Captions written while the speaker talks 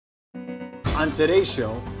On today's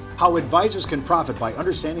show, how advisors can profit by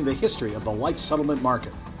understanding the history of the life settlement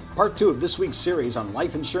market. Part 2 of this week's series on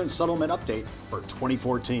Life Insurance Settlement Update for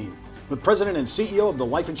 2014 with President and CEO of the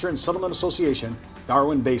Life Insurance Settlement Association,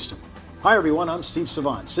 Darwin Bayston. Hi everyone, I'm Steve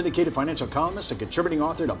Savant, syndicated financial columnist and contributing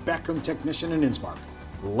author to Backroom Technician in Innsbruck.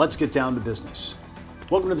 Let's get down to business.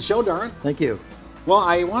 Welcome to the show, Darwin. Thank you. Well,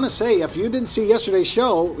 I want to say, if you didn't see yesterday's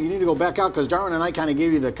show, you need to go back out because Darwin and I kind of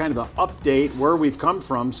gave you the update where we've come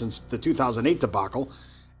from since the 2008 debacle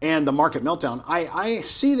and the market meltdown. I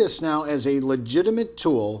see this now as a legitimate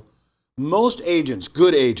tool. Most agents,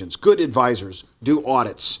 good advisors, do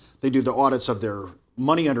audits. They do the audits of their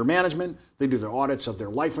money under management. They do the audits of their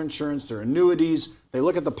life insurance, their annuities. They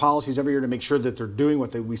look at the policies every year to make sure that they're doing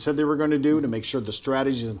what we said they were going to do, to make sure the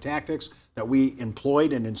strategies and tactics that we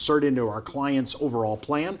employed and insert into our clients' overall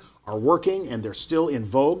plan are working and they're still in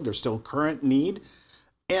vogue, they're still current need.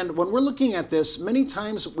 And when we're looking at this, many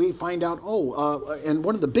times we find out, and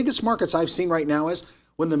one of the biggest markets I've seen right now is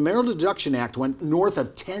when the Marital Deduction Act went north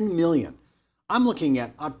of 10 million. I'm looking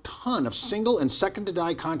at a ton of single and second to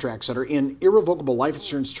die contracts that are in irrevocable life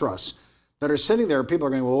insurance trusts that are sitting there. People are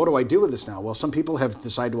going, well, what do I do with this now? Well, some people have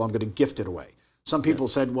decided, well, I'm going to gift it away. Some people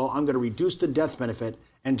said, well, I'm going to reduce the death benefit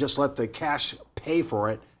and just let the cash pay for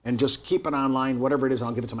it and just keep it online, whatever it is,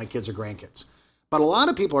 I'll give it to my kids or grandkids. But a lot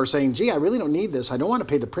of people are saying, gee, I really don't need this. I don't want to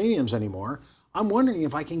pay the premiums anymore. I'm wondering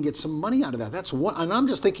if I can get some money out of that. That's one, and I'm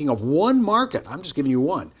just thinking of one market. I'm just giving you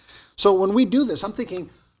one. So when we do this, I'm thinking,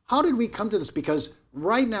 how did we come to this? Because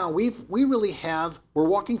right now we're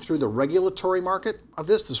walking through the regulatory market of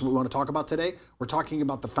this. This is what we want to talk about today. We're talking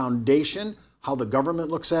about the foundation, how the government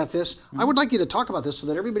looks at this. I would like you to talk about this so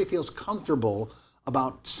that everybody feels comfortable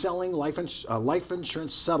about selling life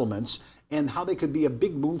insurance settlements and how they could be a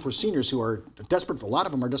big boom for seniors who are desperate. A lot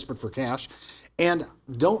of them are desperate for cash and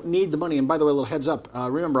don't need the money. And by the way, a little heads up,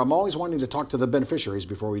 remember, I'm always wanting to talk to the beneficiaries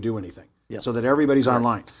before we do anything, so that everybody's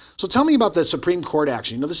online. So tell me about the Supreme Court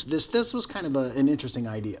action. You know, this was kind of an interesting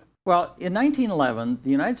idea. Well, in 1911, the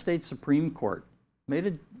United States Supreme Court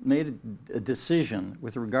made a decision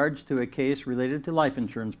with regards to a case related to life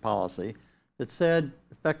insurance policy that said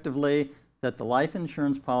effectively that the life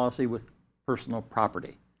insurance policy was personal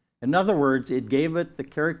property. In other words, it gave it the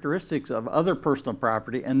characteristics of other personal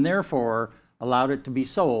property and therefore allowed it to be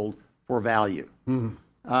sold for value.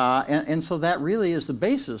 And so that really is the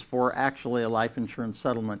basis for actually a life insurance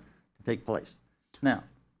settlement to take place. Now,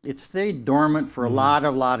 it stayed dormant for a lot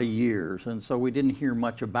of years, and so we didn't hear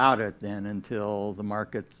much about it then until the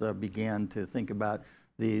markets began to think about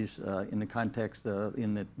these in the context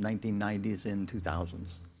in the 1990s and 2000s.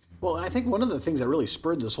 Well, I think one of the things that really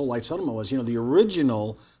spurred this whole life settlement was, the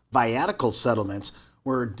original viatical settlements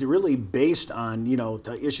were really based on,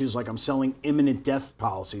 the issues like I'm selling imminent death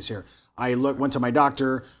policies here. I went to my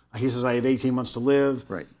doctor, he says I have 18 months to live.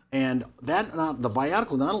 Right. And the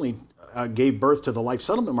viatical not only gave birth to the life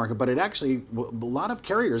settlement market, but it actually, a lot of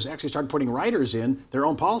carriers actually started putting riders in their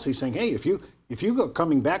own policies saying, hey, if you go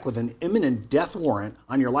coming back with an imminent death warrant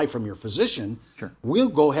on your life from your physician, we'll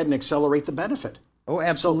go ahead and accelerate the benefit. Oh,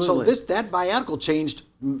 absolutely. So that viatical changed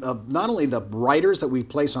not only the riders that we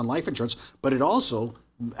place on life insurance, but it also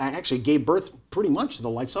actually gave birth pretty much to the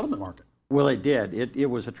life settlement market. Well, it did. It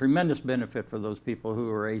was a tremendous benefit for those people who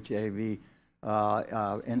were HIV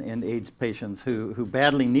and AIDS patients who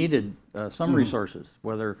badly needed some resources,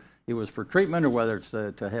 whether it was for treatment or whether it's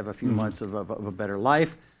to have a few months of a better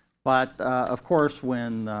life. But of course,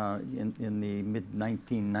 when in the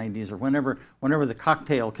mid-1990s or whenever the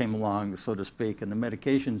cocktail came along, so to speak, and the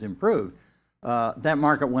medications improved, that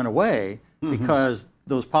market went away because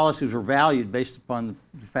those policies were valued based upon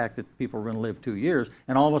the fact that people were going to live 2 years,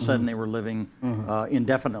 and all of a sudden they were living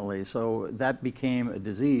indefinitely. So that became a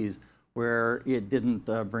disease where it didn't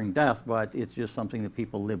bring death, but it's just something that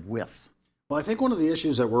people live with. Well, I think one of the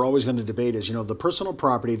issues that we're always going to debate is, the personal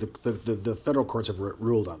property, the federal courts have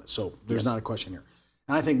ruled on it, so there's not a question here.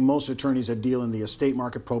 And I think most attorneys that deal in the estate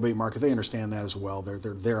market, probate market, they understand that as well. They're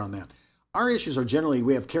there on that. Our issues are generally,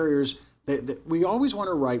 we have carriers that we always want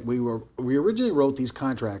to write, we originally wrote these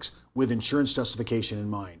contracts with insurance justification in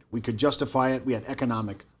mind. We could justify it. We had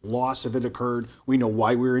economic loss if it occurred. We know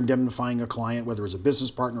why we were indemnifying a client, whether it was a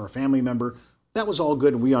business partner or a family member. That was all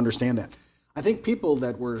good, and we understand that. I think people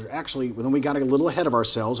that were actually, when we got a little ahead of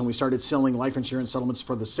ourselves and we started selling life insurance settlements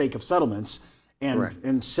for the sake of settlements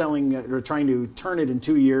and selling or trying to turn it in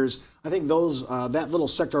 2 years, I think that little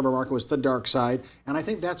sector of our market was the dark side, and I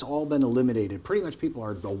think that's all been eliminated. Pretty much people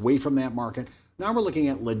are away from that market. Now we're looking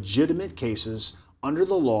at legitimate cases under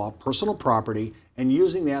the law, personal property, and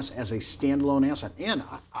using this as a standalone asset. And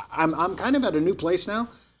I'm kind of at a new place now.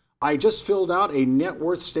 I just filled out a net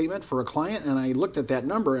worth statement for a client, and I looked at that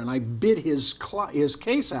number, and I bid his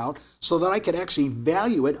case out so that I could actually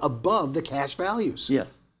value it above the cash values.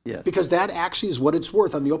 Yes, yes. Because that actually is what it's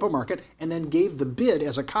worth on the open market, and then gave the bid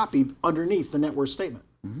as a copy underneath the net worth statement.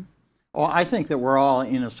 Mm-hmm. Well, I think that we're all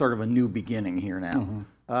in a sort of a new beginning here now.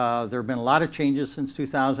 Mm-hmm. There have been a lot of changes since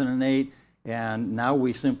 2008. And now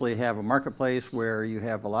we simply have a marketplace where you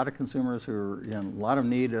have a lot of consumers who are in a lot of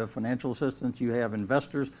need of financial assistance. You have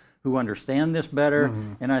investors who understand this better.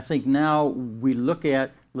 Mm-hmm. And I think now we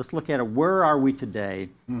let's look at it, where are we today?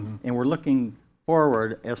 Mm-hmm. And we're looking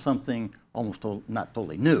forward as something almost not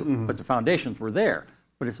totally new, mm-hmm. but the foundations were there.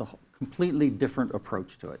 But it's a completely different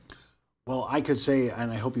approach to it. Well, I could say, and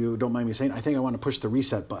I hope you don't mind me saying, I think I want to push the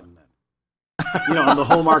reset button then. On the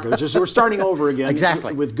whole market. Just we're starting over again,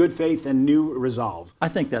 exactly, with good faith and new resolve. I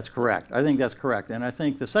think that's correct. I think that's correct. And I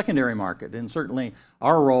think the secondary market, and certainly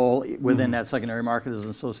our role within that secondary market as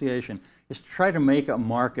an association, is to try to make a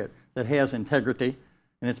market that has integrity,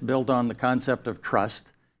 and it's built on the concept of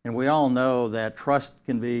trust. And we all know that trust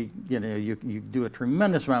can be, you do a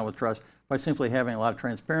tremendous amount with trust by simply having a lot of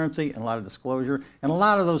transparency and a lot of disclosure. And a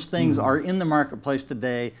lot of those things are in the marketplace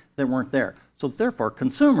today that weren't there. So therefore,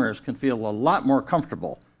 consumers can feel a lot more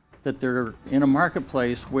comfortable that they're in a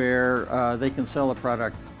marketplace where they can sell a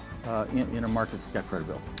product in a market that's got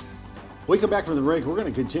credibility. When we come back from the break, we're going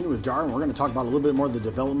to continue with Darwin. We're going to talk about a little bit more of the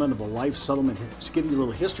development of the life settlement, just give you a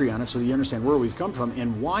little history on it so you understand where we've come from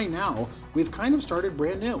and why now we've kind of started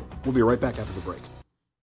brand new. We'll be right back after the break.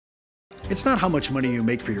 It's not how much money you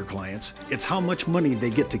make for your clients, it's how much money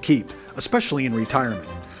they get to keep, especially in retirement.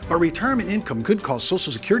 But retirement income could cause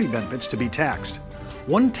Social Security benefits to be taxed.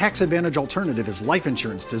 One tax advantage alternative is life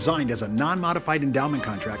insurance designed as a non-modified endowment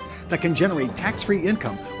contract that can generate tax-free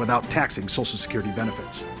income without taxing Social Security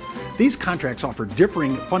benefits. These contracts offer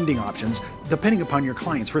differing funding options depending upon your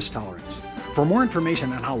client's risk tolerance. For more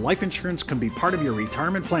information on how life insurance can be part of your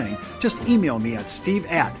retirement planning, just email me at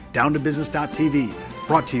steve@downtobusiness.tv.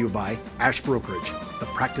 Brought to you by Ash Brokerage, the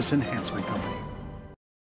practice enhancement company.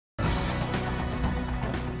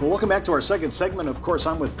 Well, welcome back to our second segment. Of course,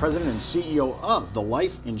 I'm with President and CEO of the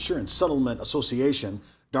Life Insurance Settlement Association,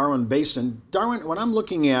 Darwin Bayston. Darwin, when I'm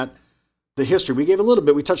looking at the history, we gave a little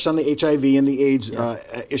bit, we touched on the HIV and the AIDS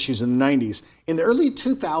issues in the 90s. In the early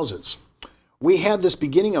 2000s, we had this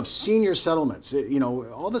beginning of senior settlements.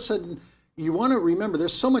 All of a sudden, you want to remember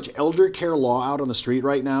there's so much elder care law out on the street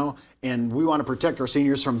right now, and we want to protect our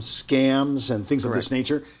seniors from scams and things of this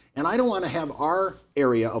nature. And I don't want to have our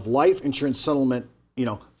area of life insurance settlement,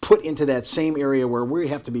 put into that same area where we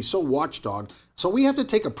have to be so watchdogged. So we have to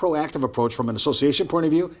take a proactive approach from an association point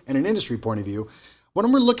of view and an industry point of view.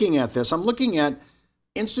 When we're looking at this, I'm looking at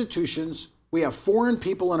institutions. We have foreign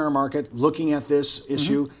people in our market looking at this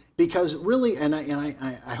issue because really, and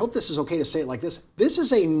I hope this is okay to say it like this, this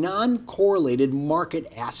is a non-correlated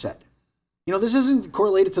market asset. This isn't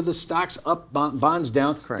correlated to the stocks up, bonds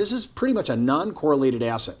down. Correct. This is pretty much a non-correlated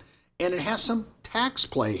asset. And it has some tax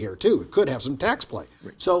play here too. It could have some tax play.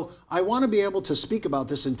 Right. So I want to be able to speak about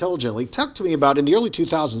this intelligently. Talk to me about in the early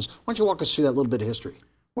 2000s. Why don't you walk us through that little bit of history?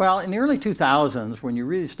 Well, in the early 2000s, when you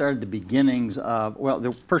really started the beginnings of,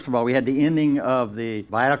 first of all, we had the ending of the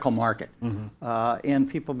viatical market. And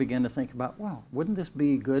people began to think about, well, wouldn't this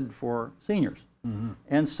be good for seniors?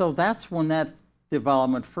 And so that's when that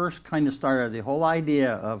development first kind of started, the whole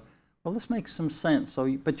idea of, well, this makes some sense.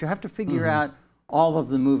 But you have to figure out all of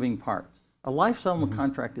the moving parts. A life settlement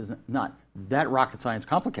contract is not that rocket science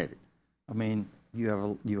complicated. I mean,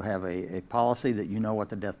 you have a policy that you know what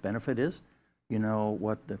the death benefit is. You know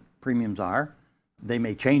what the premiums are. They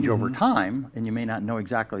may change over time, and you may not know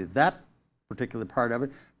exactly that particular part of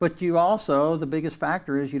it. But you also, the biggest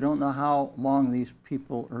factor is you don't know how long these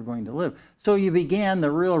people are going to live. So you began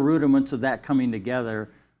the real rudiments of that coming together,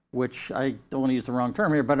 which I don't want to use the wrong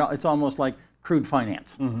term here, but it's almost like crude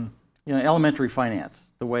finance. Elementary finance,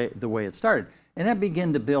 the way it started. And that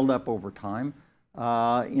began to build up over time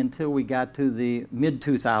until we got to the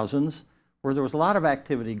mid-2000s, where there was a lot of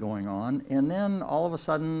activity going on, and then all of a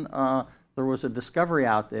sudden there was a discovery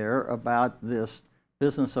out there about this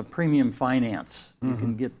business of premium finance. You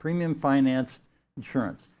can get premium financed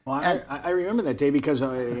insurance. Well, I remember that day because,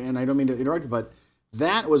 and I don't mean to interrupt you, but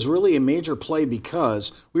that was really a major play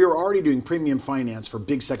because we were already doing premium finance for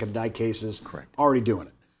big second die cases. Correct. Already doing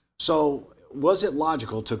it. So was it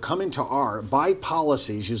logical to come into buy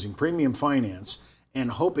policies using premium finance and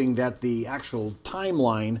hoping that the actual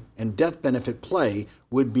timeline and death benefit play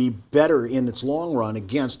would be better in its long run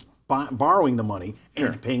against borrowing the money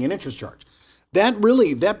and paying an interest charge? That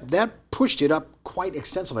really, that pushed it up quite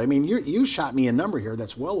extensively. I mean, you shot me a number here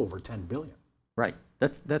that's well over $10 billion. Right.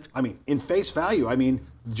 That's. I mean, in face value, I mean,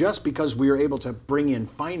 just because we were able to bring in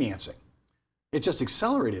financing, it just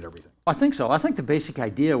accelerated everything. I think so. I think the basic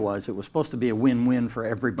idea was it was supposed to be a win-win for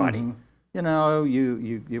everybody. Mm-hmm. You know,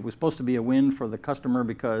 it was supposed to be a win for the customer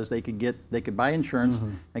because they could buy insurance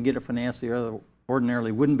Mm-hmm. and get it financed the other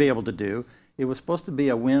ordinarily wouldn't be able to do. It was supposed to be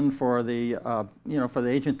a win for the for the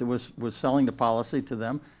agent that was selling the policy to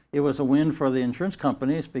them. It was a win for the insurance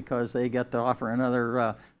companies because they get to offer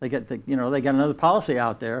another they got another policy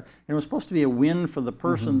out there. And it was supposed to be a win for the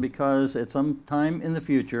person Mm-hmm. because at some time in the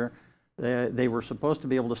future they were supposed to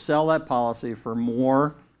be able to sell that policy for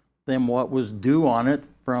more than what was due on it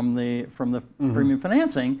from the Mm-hmm. premium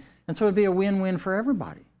financing, and so it'd be a win-win for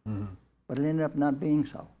everybody. Mm-hmm. But it ended up not being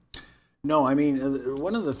so. No, I mean,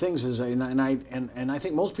 one of the things is, and I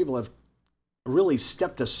think most people have really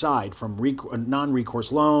stepped aside from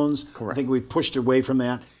non-recourse loans. Correct. I think we've pushed away from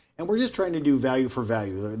that, and we're just trying to do value for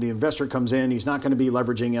value. The investor comes in; he's not going to be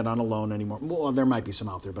leveraging it on a loan anymore. Well, there might be some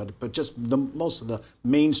out there, but just most of the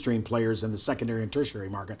mainstream players in the secondary and tertiary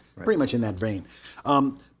market, pretty much in that vein.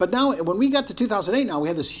 But now, when we got to 2008, now we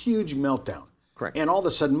had this huge meltdown. Correct. And all of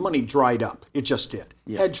a sudden, money dried up. It just did.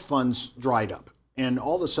 Yeah. Hedge funds dried up. And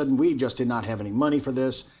all of a sudden, we just did not have any money for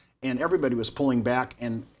this, and everybody was pulling back.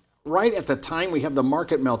 And right at the time we have the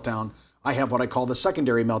market meltdown, I have what I call the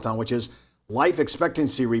secondary meltdown, which is life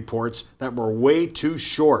expectancy reports that were way too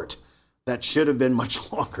short, that should have been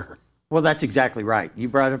much longer. Well, that's exactly right. You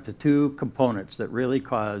brought up the two components that really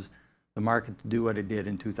caused the market to do what it did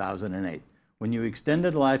in 2008. When you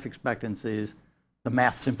extended life expectancies, the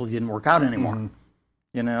math simply didn't work out anymore. Mm-hmm.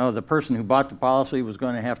 You know, the person who bought the policy was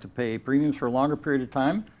going to have to pay premiums for a longer period of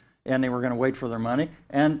time, and they were going to wait for their money,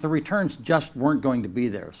 and the returns just weren't going to be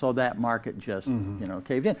there. So that market just,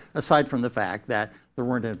 caved in, aside from the fact that there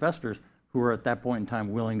weren't investors who were at that point in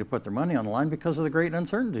time willing to put their money on the line because of the great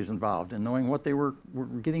uncertainties involved in knowing what they were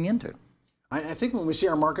getting into. I think when we see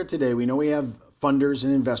our market today, we know we have funders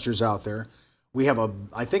and investors out there. We have,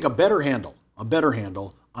 I think, a better handle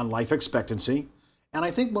on life expectancy. And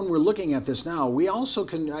I think when we're looking at this now, we also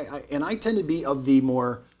can, and I tend to be of the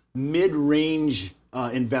more mid-range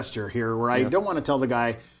investor here, where I don't want to tell the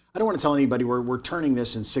guy, I don't want to tell anybody we're turning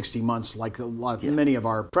this in 60 months like many of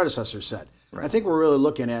our predecessors said. Right. I think we're really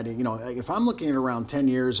looking at it, if I'm looking at around 10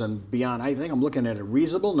 years and beyond, I think I'm looking at a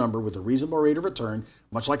reasonable number with a reasonable rate of return,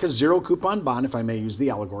 much like a zero coupon bond, if I may use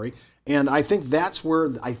the allegory. And I think that's where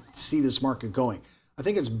I see this market going. I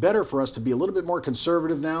think it's better for us to be a little bit more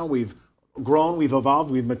conservative now. We've grown, we've evolved,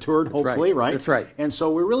 we've matured, hopefully, right? That's right. And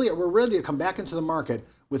so we're ready to come back into the market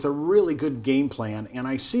with a really good game plan. And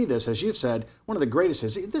I see this, as you've said, one of the greatest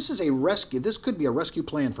is this is a rescue. This could be a rescue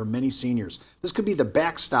plan for many seniors. This could be the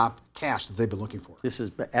backstop cash that they've been looking for. This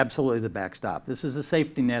is absolutely the backstop. This is a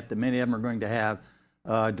safety net that many of them are going to have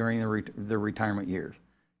during their retirement years.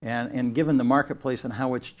 And given the marketplace and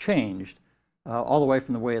how it's changed, all the way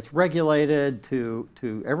from the way it's regulated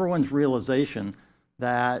to everyone's realization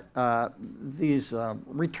that these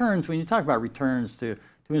returns, when you talk about returns to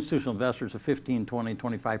institutional investors of 15, 20,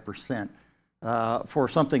 25% for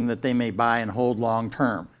something that they may buy and hold long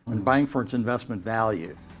term, and buying for its investment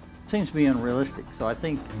value, seems to be unrealistic. So I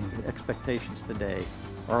think expectations today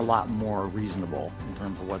are a lot more reasonable in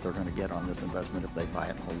terms of what they're going to get on this investment if they buy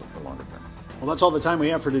it and hold it for longer term. Well, that's all the time we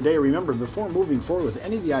have for today. Remember, before moving forward with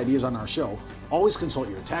any of the ideas on our show, always consult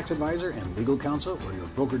your tax advisor and legal counsel or your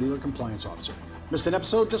broker-dealer compliance officer. Missed an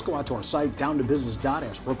episode? Just go out to our site,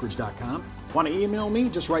 downtobusiness.ashbrokerage.com. Want to email me?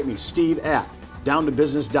 Just write me,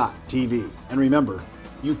 steve@downtobusiness.tv. And remember,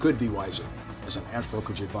 you could be wiser as an Ash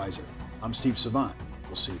Brokerage advisor. I'm Steve Savant.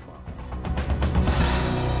 We'll see you tomorrow.